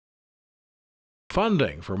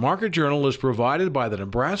Funding for Market Journal is provided by the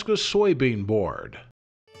Nebraska Soybean Board.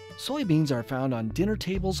 Soybeans are found on dinner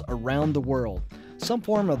tables around the world. Some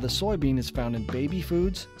form of the soybean is found in baby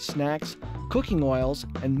foods, snacks, cooking oils,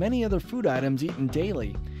 and many other food items eaten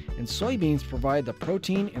daily. And soybeans provide the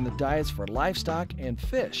protein in the diets for livestock and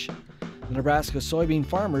fish. The Nebraska soybean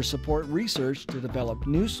farmers support research to develop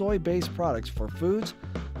new soy-based products for foods,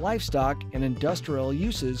 livestock, and industrial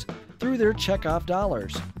uses through their checkoff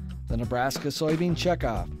dollars. The Nebraska Soybean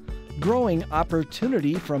Checkoff, growing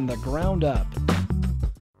opportunity from the ground up.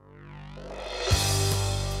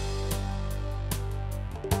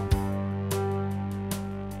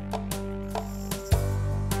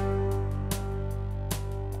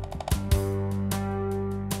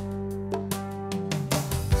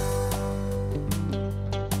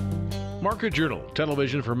 Market Journal,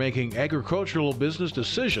 television for making agricultural business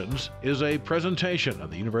decisions, is a presentation of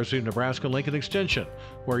the University of Nebraska-Lincoln Extension,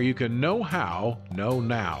 where you can know how, know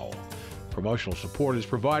now. Promotional support is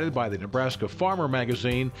provided by the Nebraska Farmer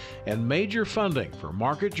Magazine, and major funding for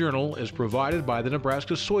Market Journal is provided by the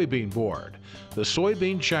Nebraska Soybean Board. The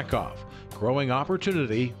Soybean Checkoff, growing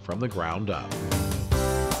opportunity from the ground up.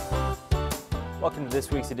 Welcome to this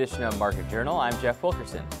week's edition of Market Journal. I'm Jeff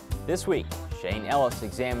Wilkerson. This week, Shane Ellis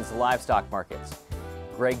examines the livestock markets.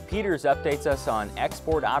 Greg Peters updates us on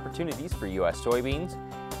export opportunities for U.S. soybeans.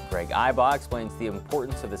 Greg Ibach explains the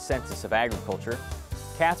importance of the Census of Agriculture.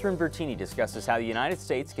 Catherine Bertini discusses how the United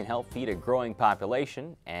States can help feed a growing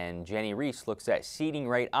population. And Jenny Reese looks at seeding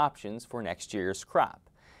rate options for next year's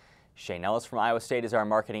crop. Shane Ellis from Iowa State is our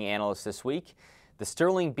marketing analyst this week. The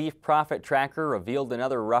Sterling Beef Profit Tracker revealed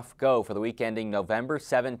another rough go for the week ending November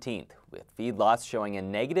 17th, with feedlots showing a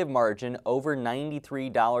negative margin over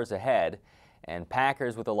 $93 a head and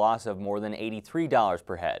packers with a loss of more than $83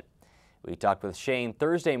 per head. We talked with Shane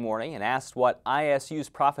Thursday morning and asked what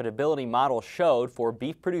ISU's profitability model showed for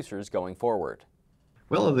beef producers going forward.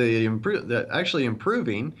 Well, they're actually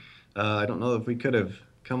improving. I don't know if we could have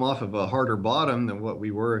come off of a harder bottom than what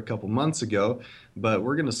we were a couple months ago, but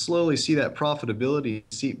we're going to slowly see that profitability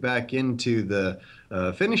seep back into the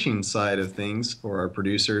finishing side of things for our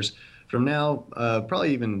producers. From now,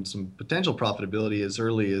 probably even some potential profitability as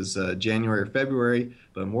early as January or February,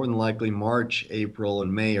 but more than likely March, April,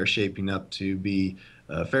 and May are shaping up to be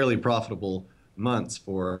fairly profitable months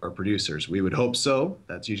for our producers. We would hope so.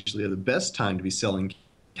 That's usually the best time to be selling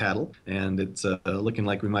cattle, and it's looking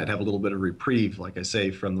like we might have a little bit of reprieve, like I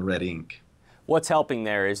say, from the red ink. What's helping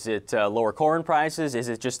there? Is it lower corn prices? Is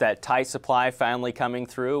it just that tight supply finally coming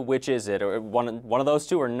through? Which is it? Or one of those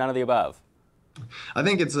two, or none of the above? I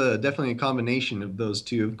think it's definitely a combination of those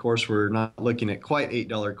two. Of course, we're not looking at quite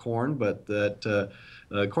 $8 corn, but that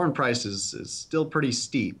corn price is still pretty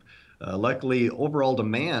steep. Luckily, overall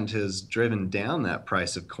demand has driven down that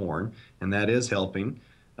price of corn, and that is helping.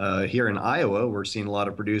 Here in Iowa, we're seeing a lot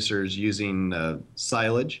of producers using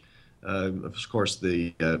silage, of course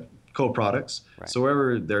the co-products. Right. So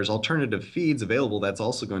wherever there's alternative feeds available, that's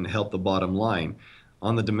also going to help the bottom line.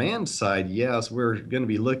 On the demand side, yes, we're going to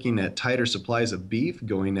be looking at tighter supplies of beef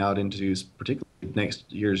going out into particularly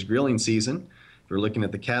next year's grilling season. If we're looking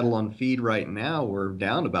at the cattle on feed right now, we're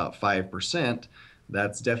down about 5%.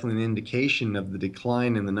 That's definitely an indication of the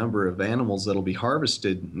decline in the number of animals that'll be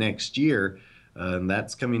harvested next year. And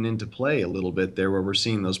that's coming into play a little bit there, where we're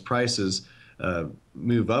seeing those prices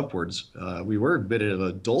move upwards. We were a bit of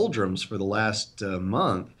a doldrums for the last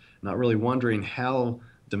month, not really wondering how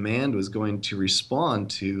demand was going to respond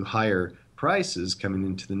to higher prices coming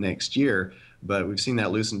into the next year. But we've seen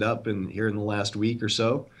that loosened up here in the last week or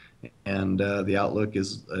so, and the outlook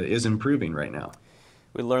is improving right now.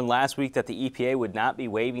 We learned last week that the EPA would not be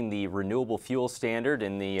waiving the renewable fuel standard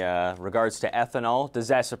in the regards to ethanol. Does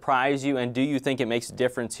that surprise you, and do you think it makes a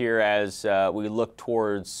difference here as we look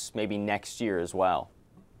towards maybe next year as well?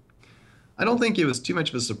 I don't think it was too much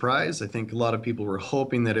of a surprise. I think a lot of people were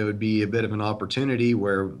hoping that it would be a bit of an opportunity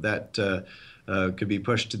where that could be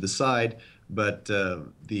pushed to the side. But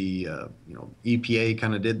the EPA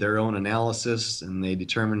kind of did their own analysis, and they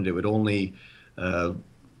determined it would only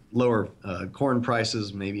lower corn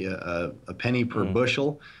prices, maybe a penny per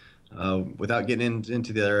bushel. Without getting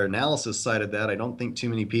into their analysis side of that, I don't think too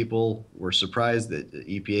many people were surprised that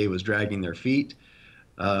the EPA was dragging their feet.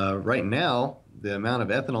 Right now, the amount of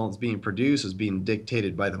ethanol that's being produced is being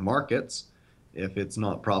dictated by the markets. If it's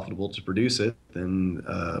not profitable to produce it, then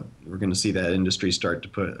we're going to see that industry start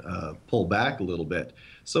to pull back a little bit.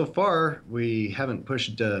 So far, we haven't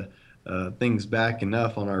pushed things back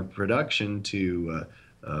enough on our production to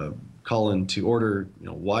call into order,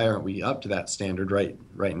 why aren't we up to that standard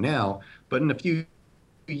right now? But in a few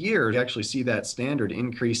years, we actually see that standard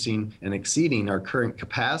increasing and exceeding our current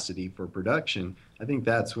capacity for production. I think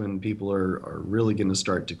that's when people are really going to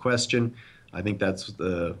start to question. I think that's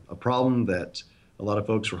a problem that a lot of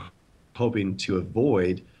folks were hoping to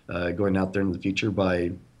avoid going out there in the future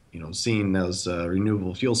by seeing those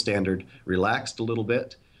renewable fuel standard relaxed a little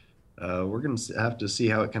bit. We're going to have to see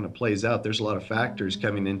how it kind of plays out. There's a lot of factors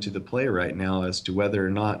coming into the play right now as to whether or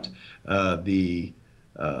not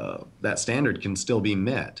that standard can still be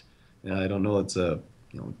met. I don't know, it's a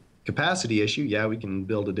capacity issue. Yeah, we can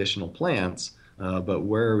build additional plants, but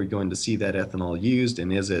where are we going to see that ethanol used,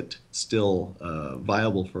 and is it still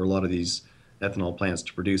viable for a lot of these ethanol plants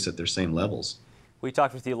to produce at their same levels? We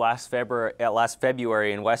talked with you last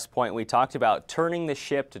February in West Point. We talked about turning the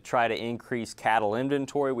ship to try to increase cattle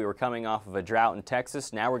inventory. We were coming off of a drought in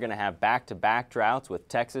Texas. Now we're going to have back-to-back droughts with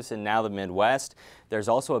Texas and now the Midwest. There's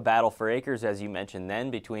also a battle for acres, as you mentioned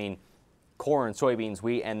then, between corn, soybeans,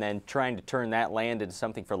 wheat, and then trying to turn that land into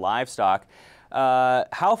something for livestock.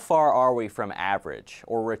 How far are we from average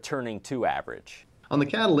or returning to average? On the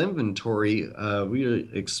cattle inventory, we are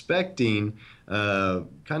expecting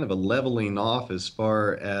kind of a leveling off as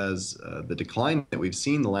far as the decline that we've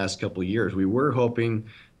seen the last couple of years. We were hoping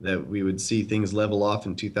that we would see things level off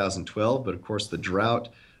in 2012, but of course the drought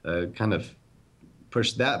kind of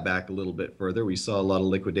pushed that back a little bit further. We saw a lot of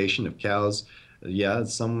liquidation of cows. Yeah,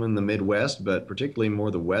 some in the Midwest, but particularly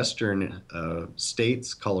more the western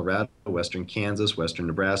states, Colorado, western Kansas, western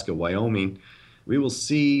Nebraska, Wyoming. We will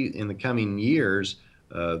see in the coming years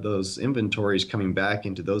those inventories coming back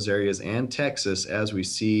into those areas and Texas as we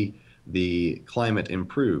see the climate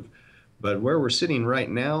improve. But where we're sitting right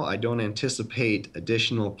now, I don't anticipate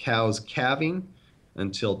additional cows calving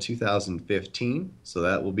until 2015. So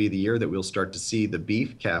that will be the year that we'll start to see the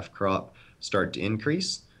beef calf crop start to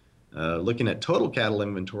increase. Looking at total cattle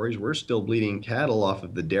inventories, we're still bleeding cattle off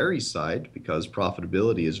of the dairy side because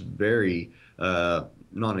profitability is very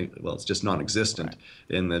it's just non-existent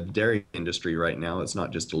in the dairy industry right now. It's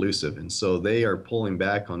not just elusive, and so they are pulling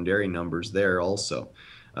back on dairy numbers there also.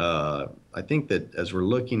 I think that as we're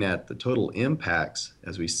looking at the total impacts,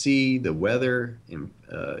 as we see the weather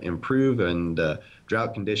improve and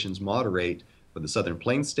drought conditions moderate for the southern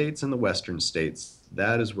plains states and the western states,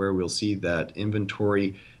 that is where we'll see that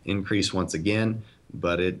inventory increase once again,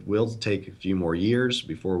 but it will take a few more years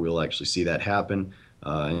before we'll actually see that happen.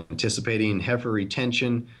 Anticipating heifer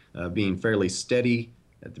retention being fairly steady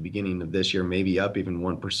at the beginning of this year, maybe up even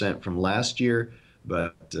 1% from last year.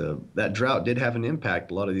 But that drought did have an impact.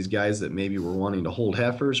 A lot of these guys that maybe were wanting to hold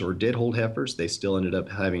heifers or did hold heifers, they still ended up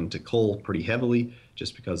having to cull pretty heavily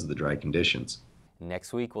just because of the dry conditions.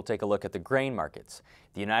 Next week, we'll take a look at the grain markets.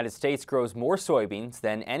 The United States grows more soybeans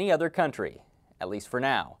than any other country, at least for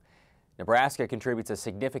now. Nebraska contributes a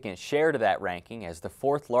significant share to that ranking as the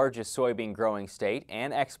fourth largest soybean growing state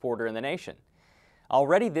and exporter in the nation.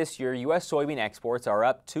 Already this year, U.S. soybean exports are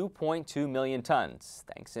up 2.2 million tons,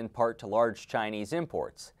 thanks in part to large Chinese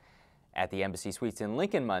imports. At the Embassy Suites in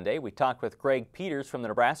Lincoln Monday, we talked with Greg Peters from the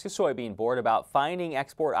Nebraska Soybean Board about finding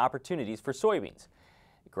export opportunities for soybeans.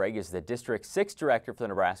 Greg is the District 6 Director for the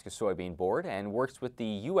Nebraska Soybean Board and works with the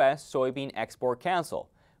U.S. Soybean Export Council,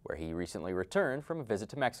 where he recently returned from a visit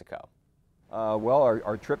to Mexico. Well,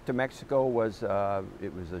 our trip to Mexico was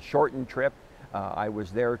it was a shortened trip. I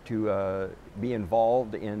was there to be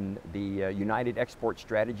involved in the United Export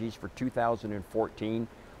Strategies for 2014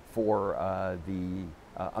 for the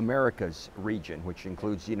Americas region, which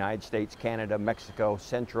includes the United States, Canada, Mexico,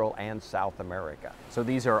 Central and South America. So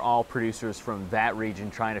these are all producers from that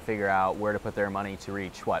region trying to figure out where to put their money to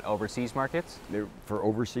reach, what, overseas markets? For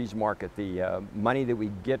overseas market. The money that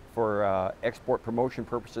we get for export promotion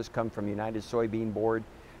purposes comes from the United Soybean Board,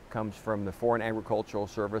 comes from the Foreign Agricultural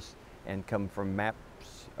Service, and come from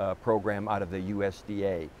MAPS program out of the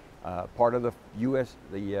USDA, part of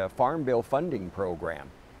the Farm Bill funding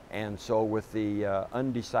program. And so with the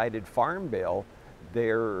undecided Farm Bill,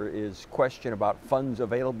 there is question about funds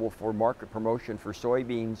available for market promotion for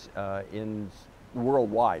soybeans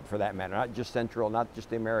worldwide, for that matter, not just Central, not just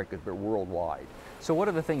the Americas, but worldwide. So what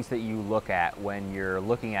are the things that you look at when you're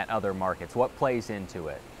looking at other markets? What plays into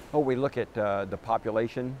it? Oh, we look at the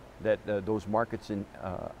population that those markets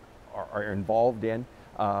are involved in,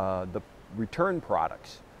 the return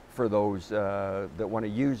products for those that want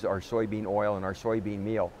to use our soybean oil and our soybean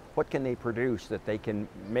meal. What can they produce that they can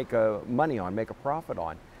make money on, make a profit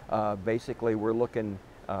on? Basically, we're looking,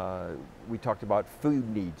 we talked about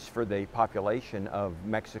food needs for the population of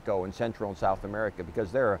Mexico and Central and South America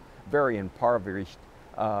because they're a very impoverished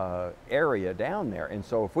area down there. And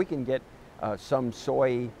so if we can get some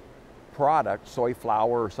soy product, soy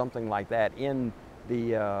flour or something like that in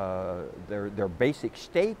their basic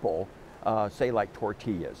staple, say like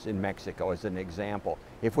tortillas in Mexico as an example.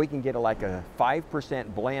 If we can get like a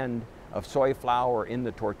 5% blend of soy flour in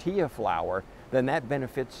the tortilla flour, then that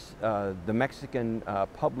benefits the Mexican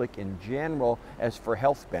public in general as for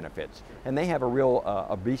health benefits. And they have a real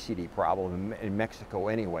obesity problem in Mexico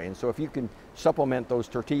anyway. And so if you can supplement those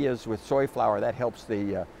tortillas with soy flour, that helps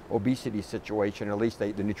the obesity situation, or at least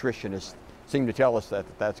the nutritionists seem to tell us that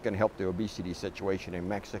that's going to help the obesity situation in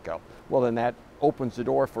Mexico. Well, then that opens the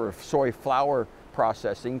door for soy flour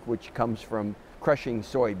processing, which comes from crushing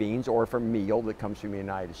soybeans, or from meal that comes from the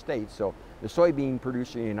United States. So the soybean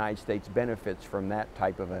producer in the United States benefits from that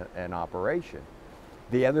type of an operation.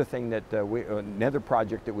 The other thing that another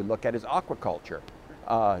project that we look at is aquaculture.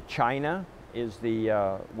 China is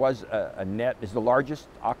the largest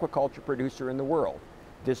aquaculture producer in the world.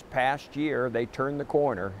 This past year, they turned the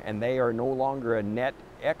corner, and they are no longer a net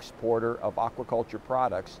exporter of aquaculture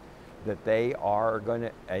products. That they are going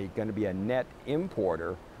to be a net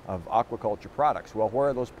importer of aquaculture products. Well, where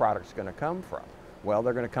are those products going to come from? Well,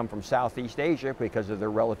 they're going to come from Southeast Asia because of their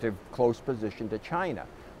relative close position to China.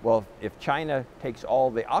 Well, if China takes all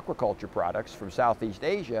the aquaculture products from Southeast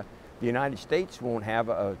Asia, the United States won't have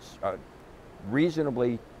a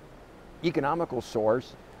reasonably economical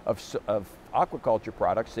source of aquaculture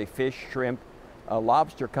products, say fish, shrimp,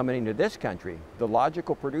 lobster coming into this country. The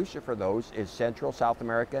logical producer for those is Central, South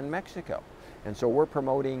America, and Mexico. And so we're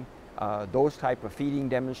promoting those type of feeding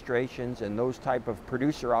demonstrations and those type of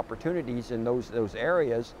producer opportunities in those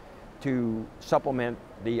areas to supplement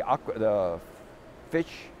the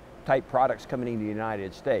fish type products coming into the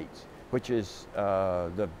United States, which is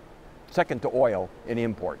the second to oil in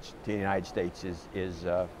imports to the United States is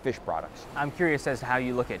fish products. I'm curious as to how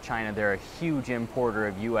you look at China. They're a huge importer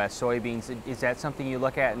of U.S. soybeans. Is that something you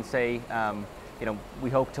look at and say, you know, we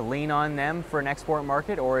hope to lean on them for an export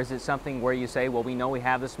market, or is it something where you say, well, we know we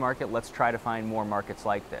have this market, let's try to find more markets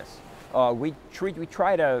like this? We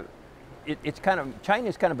try to,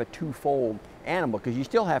 China's kind of a twofold animal, because you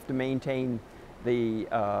still have to maintain the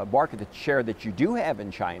market share that you do have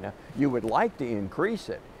in China. You would like to increase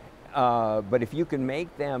it, but if you can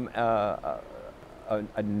make them a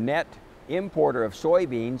net importer of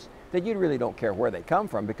soybeans, then you really don't care where they come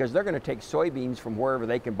from, because they're going to take soybeans from wherever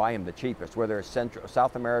they can buy them the cheapest, whether it's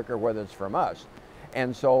South America or whether it's from us.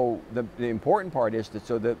 And so the important part is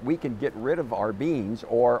so that we can get rid of our beans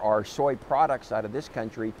or our soy products out of this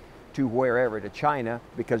country to wherever, to China,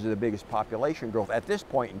 because of the biggest population growth at this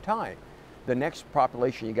point in time. The next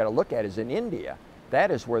population you got to look at is in India.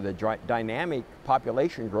 That is where the dynamic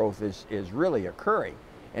population growth is really occurring.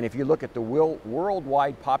 And if you look at the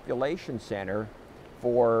worldwide population center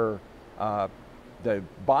for the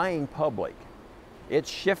buying public, it's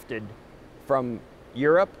shifted from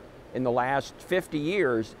Europe in the last 50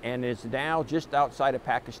 years and is now just outside of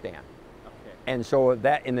Pakistan. Okay. And so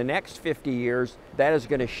that in the next 50 years, that is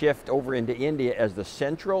going to shift over into India as the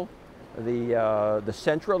central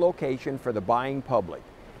location for the buying public.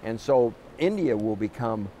 And so India will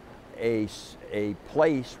become a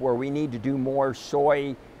place where we need to do more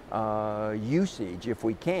soy usage if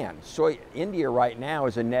we can. India right now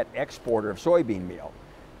is a net exporter of soybean meal.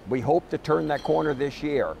 We hope to turn that corner this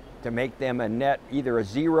year to make them a net, either a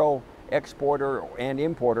zero exporter and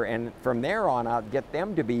importer, and from there on out get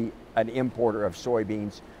them to be an importer of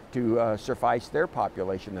soybeans to suffice their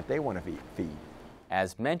population that they want to feed.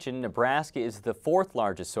 As mentioned, Nebraska is the 4th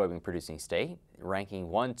largest soybean producing state. Ranking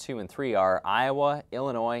 1, 2, and 3 are Iowa,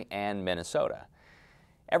 Illinois, and Minnesota.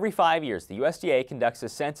 Every 5 years, the USDA conducts a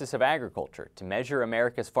Census of Agriculture to measure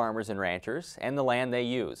America's farmers and ranchers and the land they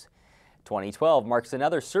use. 2012 marks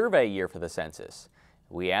another survey year for the census.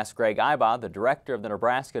 We asked Greg Ibach, the director of the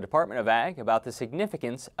Nebraska Department of Ag, about the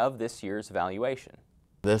significance of this year's evaluation.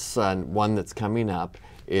 This one that's coming up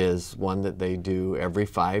is one that they do every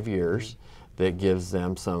 5 years. That gives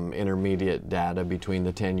them some intermediate data between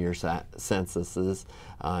the 10-year censuses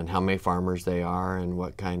on how many farmers they are and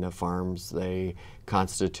what kind of farms they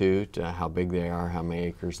constitute, how big they are, how many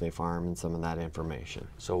acres they farm, and some of that information.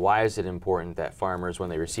 So why is it important that farmers, when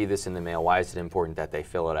they receive this in the mail, why is it important that they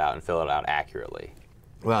fill it out and fill it out accurately?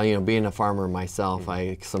 Well, you know, being a farmer myself,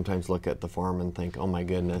 I sometimes look at the form and think, oh my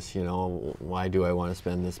goodness, you know, why do I want to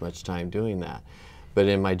spend this much time doing that? But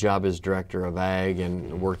in my job as Director of Ag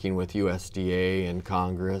and working with USDA and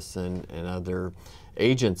Congress and other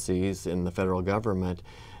agencies in the federal government,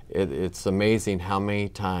 it's amazing how many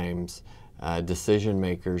times decision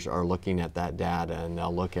makers are looking at that data, and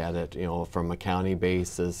they'll look at it, you know, from a county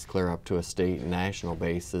basis clear up to a state and national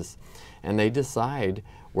basis, and they decide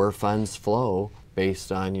where funds flow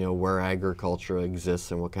based on, you know, where agriculture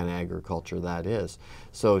exists and what kind of agriculture that is.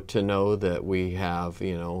 So to know that we have,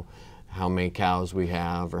 you know, how many cows we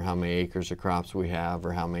have, or how many acres of crops we have,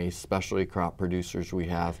 or how many specialty crop producers we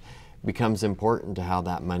have, becomes important to how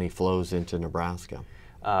that money flows into Nebraska.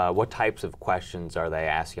 What types of questions are they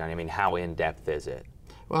asking? I mean, how in-depth is it?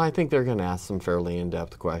 Well, I think they're going to ask some fairly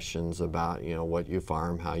in-depth questions about, you know, what you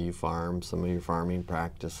farm, how you farm, some of your farming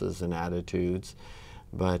practices and attitudes.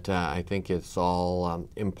 But I think it's all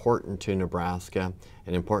important to Nebraska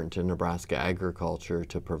and important to Nebraska agriculture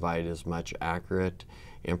to provide as much accurate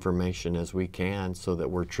information as we can so that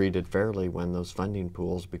we're treated fairly when those funding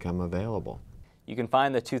pools become available. You can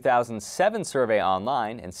find the 2007 survey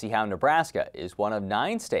online and see how Nebraska is one of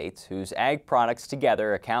 9 states whose ag products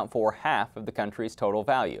together account for half of the country's total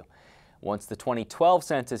value. Once the 2012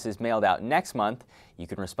 census is mailed out next month, you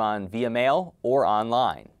can respond via mail or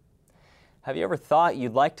online. Have you ever thought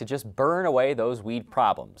you'd like to just burn away those weed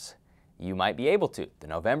problems? You might be able to. The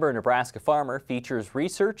November Nebraska Farmer features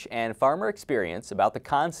research and farmer experience about the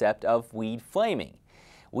concept of weed flaming.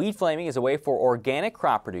 Weed flaming is a way for organic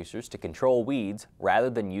crop producers to control weeds rather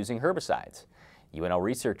than using herbicides. UNL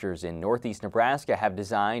researchers in northeast Nebraska have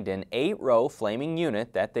designed an 8-row flaming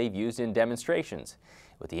unit that they've used in demonstrations.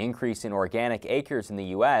 With the increase in organic acres in the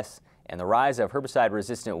U.S. and the rise of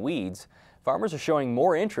herbicide-resistant weeds, farmers are showing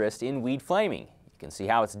more interest in weed flaming. You can see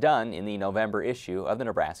how it's done in the November issue of the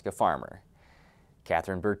Nebraska Farmer.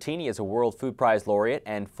 Catherine Bertini is a World Food Prize Laureate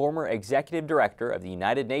and former Executive Director of the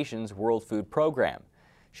United Nations World Food Program.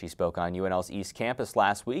 She spoke on UNL's East Campus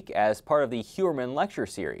last week as part of the Heuermann Lecture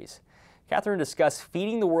Series. Catherine discussed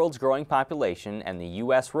feeding the world's growing population and the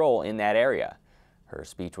U.S. role in that area. Her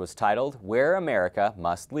speech was titled, "Where America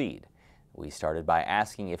Must Lead." We started by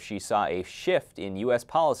asking if she saw a shift in U.S.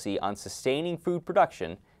 policy on sustaining food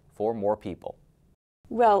production for more people.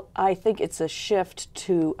 Well, I think it's a shift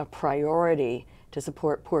to a priority to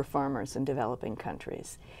support poor farmers in developing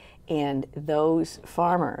countries. And those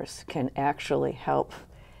farmers can actually help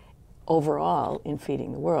overall in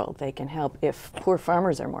feeding the world. They can help if poor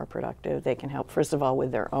farmers are more productive. They can help, first of all,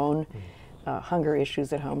 with their own hunger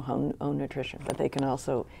issues at home, own nutrition, but they can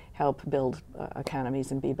also help build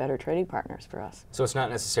economies and be better trading partners for us. So it's not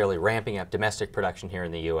necessarily ramping up domestic production here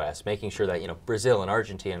in the U.S., making sure that, you know, Brazil and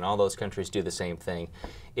Argentina and all those countries do the same thing.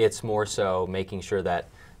 It's more so making sure that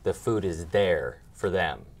the food is there for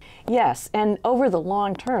them. Yes, and over the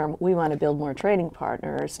long term, we want to build more trading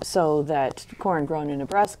partners so that corn grown in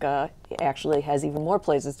Nebraska actually has even more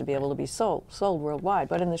places to be able to be sold worldwide.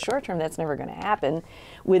 But in the short term, that's never going to happen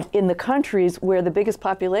in the countries where the biggest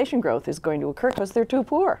population growth is going to occur because they're too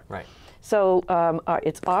poor. Right. So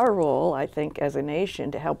it's our role, I think, as a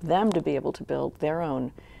nation to help them to be able to build their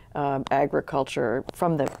own agriculture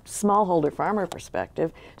from the smallholder farmer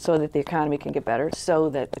perspective so that the economy can get better, so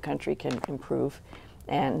that the country can improve,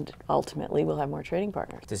 and ultimately we'll have more trading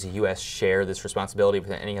partners. Does the U.S. share this responsibility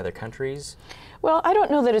with any other countries? Well, I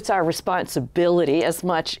don't know that it's our responsibility as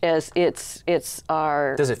much as it's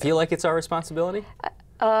our... Does it feel like it's our responsibility?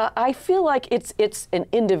 I feel like it's an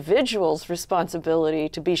individual's responsibility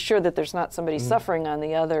to be sure that there's not somebody suffering on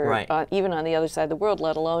the other, right. Even on the other side of the world,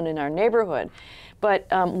 let alone in our neighborhood. But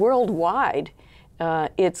worldwide,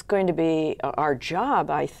 it's going to be our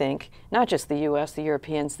job, I think, not just the U.S., the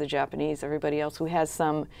Europeans, the Japanese, everybody else who has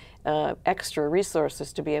some extra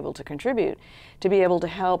resources to be able to contribute, to be able to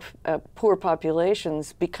help poor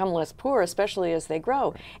populations become less poor, especially as they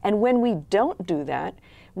grow. And when we don't do that,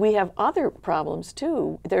 we have other problems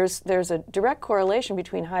too. There's a direct correlation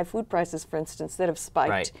between high food prices, for instance, that have spiked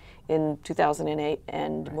right. in 2008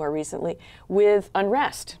 and right. more recently, with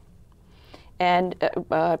unrest. And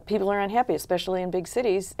people are unhappy, especially in big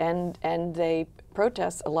cities, and they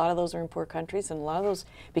protest. A lot of those are in poor countries, and a lot of those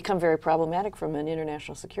become very problematic from an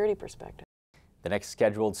international security perspective. The next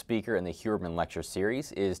scheduled speaker in the Heuermann Lecture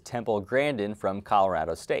Series is Temple Grandin from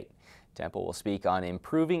Colorado State. Temple will speak on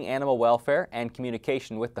improving animal welfare and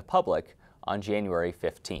communication with the public on January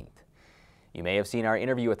 15th. You may have seen our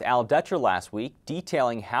interview with Al Dutcher last week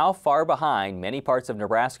detailing how far behind many parts of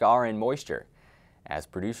Nebraska are in moisture. As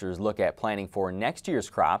producers look at planning for next year's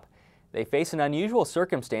crop, they face an unusual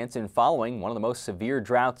circumstance in following one of the most severe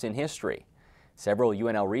droughts in history. Several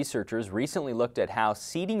UNL researchers recently looked at how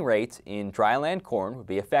seeding rates in dryland corn would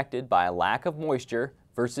be affected by a lack of moisture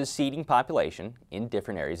versus seeding population in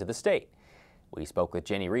different areas of the state. We spoke with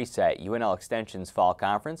Jenny Reese at UNL Extension's Fall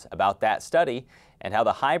Conference about that study and how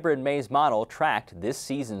the hybrid maize model tracked this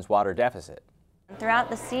season's water deficit. Throughout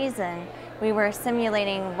the season, we were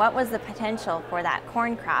simulating what was the potential for that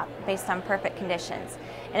corn crop based on perfect conditions.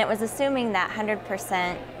 And it was assuming that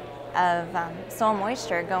 100% of soil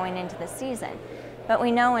moisture going into the season. But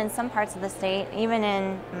we know in some parts of the state, even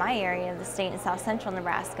in my area of the state in south central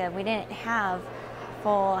Nebraska, we didn't have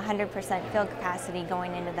full 100% field capacity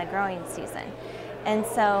going into the growing season. And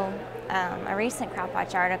so a recent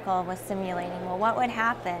CropWatch article was simulating, well, what would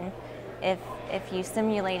happen if you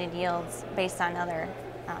simulated yields based on other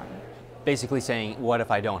basically saying, what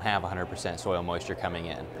if I don't have 100% soil moisture coming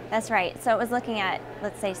in? That's right. So it was looking at,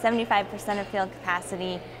 let's say, 75% of field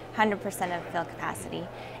capacity, 100% of field capacity.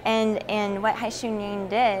 And what Heuermann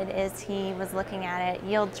did is he was looking at it,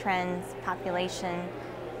 yield trends, population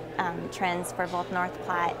trends for both North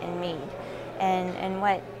Platte and Meade. And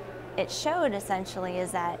what it showed essentially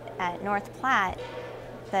is that at North Platte,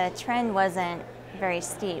 the trend wasn't very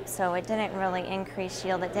steep, so it didn't really increase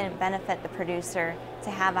yield. It didn't benefit the producer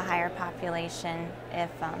to have a higher population if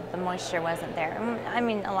the moisture wasn't there. I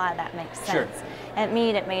mean, a lot of that makes sense. Sure. At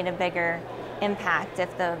Meade, it made a bigger impact.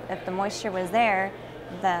 If the moisture was there,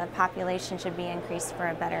 the population should be increased for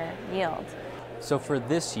a better yield. So for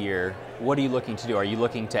this year, what are you looking to do? Are you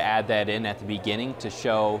looking to add that in at the beginning to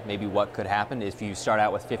show maybe what could happen if you start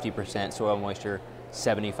out with 50% soil moisture,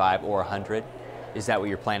 75 or 100? Is that what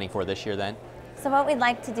you're planning for this year then? So what we'd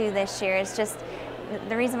like to do this year is just,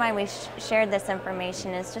 the reason why we shared this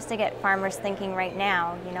information is just to get farmers thinking right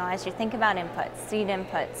now, you know, as you think about inputs, seed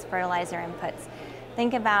inputs, fertilizer inputs,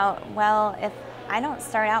 think about, well, if I don't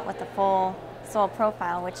start out with the full soil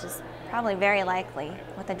profile, which is probably very likely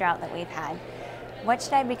with the drought that we've had, what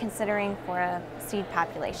should I be considering for a seed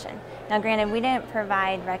population? Now granted, we didn't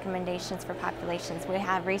provide recommendations for populations. We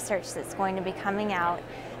have research that's going to be coming out,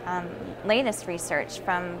 latest research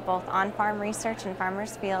from both on-farm research in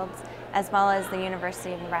farmers' fields as well as the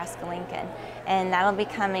University of Nebraska-Lincoln. And that'll be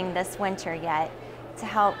coming this winter yet to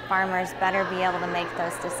help farmers better be able to make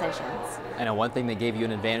those decisions. I know one thing that gave you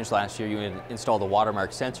an advantage last year, you had installed a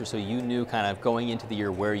watermark sensor, so you knew kind of going into the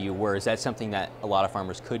year where you were. Is that something that a lot of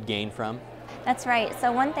farmers could gain from? That's right.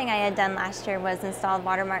 So one thing I had done last year was installed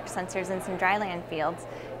watermark sensors in some dryland fields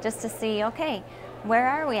just to see, okay, where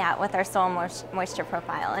are we at with our soil moisture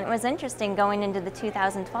profile? And it was interesting going into the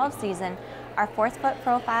 2012 season, our 4th foot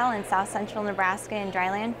profile in south central Nebraska in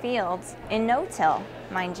dryland fields, in no-till,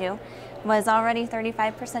 mind you, was already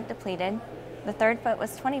 35% depleted. The 3rd foot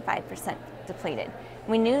was 25% depleted.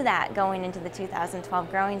 We knew that going into the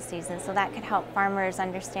 2012 growing season, so that could help farmers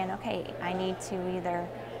understand, okay, I need to either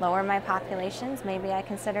lower my populations, maybe I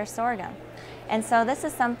consider sorghum. And so this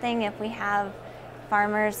is something, if we have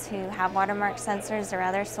farmers who have watermark sensors or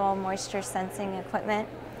other soil moisture sensing equipment,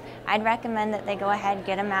 I'd recommend that they go ahead,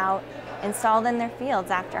 get them out, installed in their fields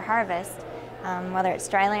after harvest, whether it's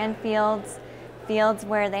dryland fields, fields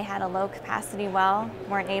where they had a low capacity well,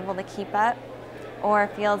 weren't able to keep up, or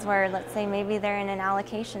fields where, let's say, maybe they're in an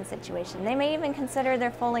allocation situation. They may even consider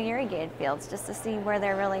their fully irrigated fields just to see where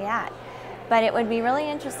they're really at. But it would be really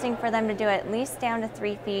interesting for them to do it at least down to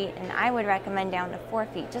 3 feet, and I would recommend down to 4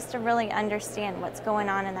 feet, just to really understand what's going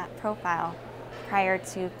on in that profile prior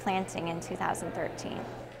to planting in 2013.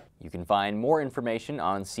 You can find more information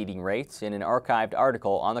on seeding rates in an archived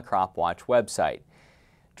article on the CropWatch website.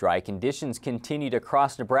 Dry conditions continued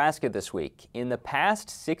across Nebraska this week. In the past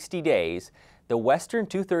 60 days, the western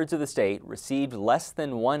 2/3 of the state received less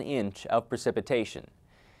than 1 inch of precipitation.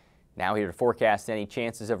 Now here to forecast any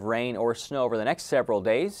chances of rain or snow over the next several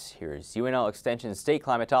days, here's UNL Extension State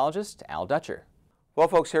Climatologist Al Dutcher. Well,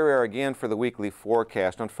 folks, here we are again for the weekly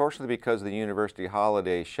forecast. Unfortunately, because of the university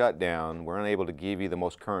holiday shutdown, we're unable to give you the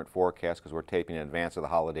most current forecast because we're taping in advance of the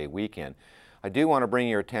holiday weekend. I do want to bring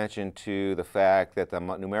your attention to the fact that the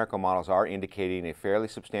numerical models are indicating a fairly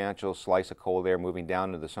substantial slice of cold air moving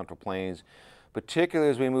down to the Central Plains, particularly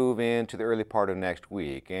as we move into the early part of next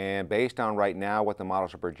week. And based on right now what the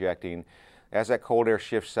models are projecting, as that cold air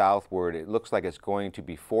shifts southward, it looks like it's going to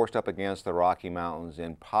be forced up against the Rocky Mountains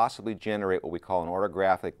and possibly generate what we call an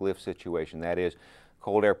orographic lift situation. That is,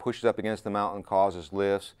 cold air pushes up against the mountain, causes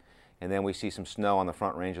lifts, and then we see some snow on the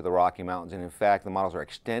front range of the Rocky Mountains. And in fact, the models are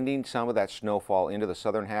extending some of that snowfall into the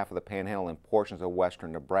southern half of the Panhandle and portions of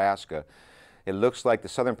western Nebraska. It looks like the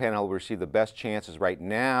southern Panhandle will receive the best chances right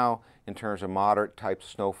now in terms of moderate types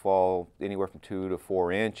of snowfall, anywhere from 2 to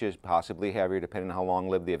 4 inches, possibly heavier depending on how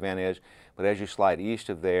long-lived the event is. But as you slide east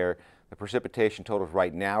of there, the precipitation totals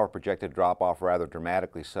right now are projected to drop off rather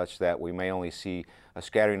dramatically, such that we may only see a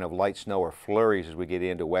scattering of light snow or flurries as we get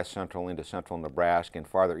into west central, into central Nebraska, and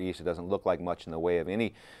farther east it doesn't look like much in the way of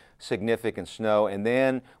any significant snow. And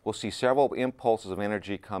then we'll see several impulses of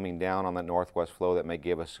energy coming down on that northwest flow that may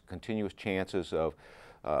give us continuous chances of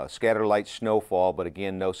scattered light snowfall, but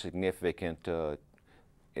again, no significant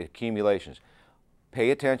accumulations.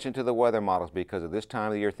 Pay attention to the weather models, because at this time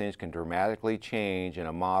of the year things can dramatically change, and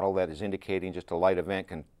a model that is indicating just a light event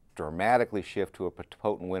can dramatically shift to a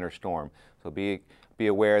potent winter storm. So be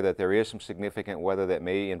aware that there is some significant weather that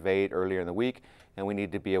may invade earlier in the week, and we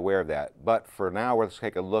need to be aware of that. But for now, let's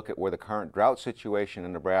take a look at where the current drought situation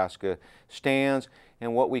in Nebraska stands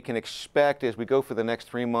and what we can expect as we go for the next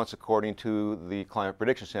 3 months according to the Climate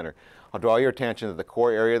Prediction Center. I'll draw your attention that the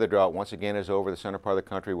core area of the drought once again is over the center part of the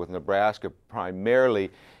country, with Nebraska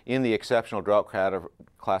primarily in the exceptional drought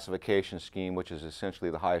classification scheme, which is essentially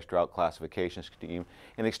the highest drought classification scheme,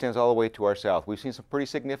 and extends all the way to our south. We've seen some pretty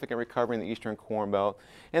significant recovery in the eastern Corn Belt,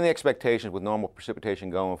 and the expectations with normal precipitation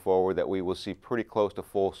going forward that we will see pretty close to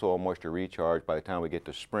full soil moisture recharge by the time we get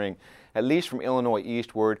to spring, at least from Illinois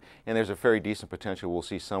eastward, and there's a very decent potential we'll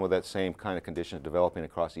see some of that same kind of conditions developing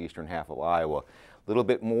across the eastern half of Iowa. A little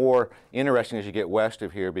bit more interesting as you get west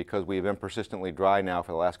of here, because we've been persistently dry now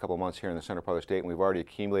for the last couple of months here in the center part of the state, and we've already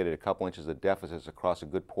accumulated a couple inches of deficits across a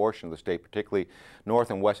good portion of the state, particularly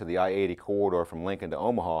north and west of the I-80 corridor from Lincoln to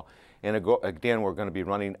Omaha. And again, we're going to be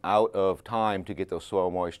running out of time to get those soil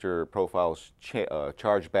moisture profiles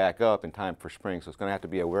charged back up in time for spring. So it's going to have to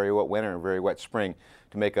be a very wet winter and a very wet spring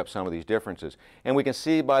to make up some of these differences. And we can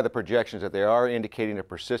see by the projections that they are indicating the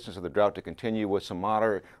persistence of the drought to continue, with some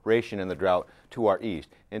moderation in the drought to our east.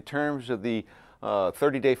 In terms of the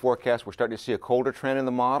 30-day forecast, we're starting to see a colder trend in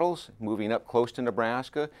the models, moving up close to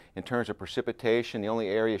Nebraska. In terms of precipitation, the only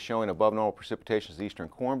area showing above normal precipitation is the eastern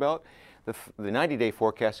Corn Belt. The 90-day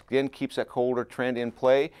forecast again keeps that colder trend in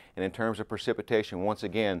play, and in terms of precipitation, once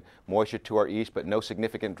again, moisture to our east, but no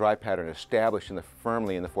significant dry pattern established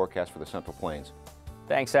firmly in the forecast for the Central Plains.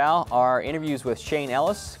 Thanks, Al. Our interviews with Shane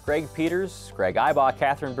Ellis, Greg Peters, Greg Ibach,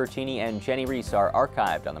 Catherine Bertini, and Jenny Reese are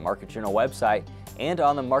archived on the Market Journal website and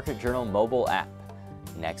on the Market Journal mobile app.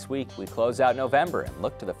 Next week, we close out November and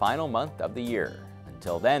look to the final month of the year.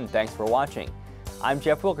 Until then, thanks for watching. I'm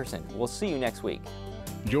Jeff Wilkerson. We'll see you next week.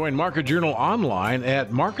 Join Market Journal online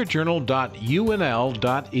at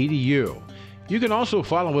marketjournal.unl.edu. You can also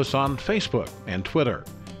follow us on Facebook and Twitter.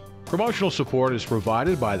 Promotional support is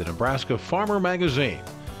provided by the Nebraska Farmer Magazine.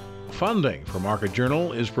 Funding for Market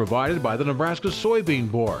Journal is provided by the Nebraska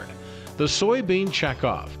Soybean Board. The Soybean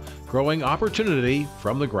Checkoff, growing opportunity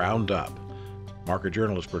from the ground up. Market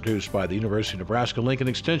Journal is produced by the University of Nebraska-Lincoln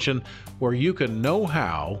Extension, where you can know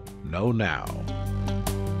how, know now.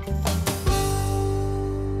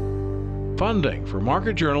 Funding for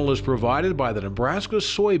Market Journal is provided by the Nebraska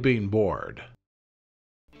Soybean Board.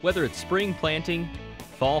 Whether it's spring planting,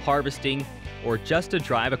 fall harvesting, or just a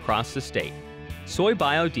drive across the state, soy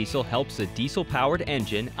biodiesel helps a diesel-powered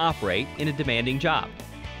engine operate in a demanding job.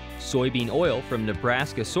 Soybean oil from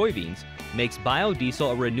Nebraska soybeans makes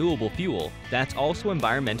biodiesel a renewable fuel that's also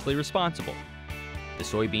environmentally responsible. The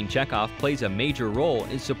Soybean Checkoff plays a major role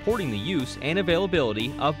in supporting the use and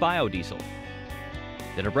availability of biodiesel.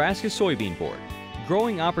 The Nebraska Soybean Board,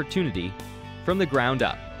 growing opportunity from the ground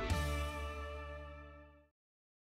up.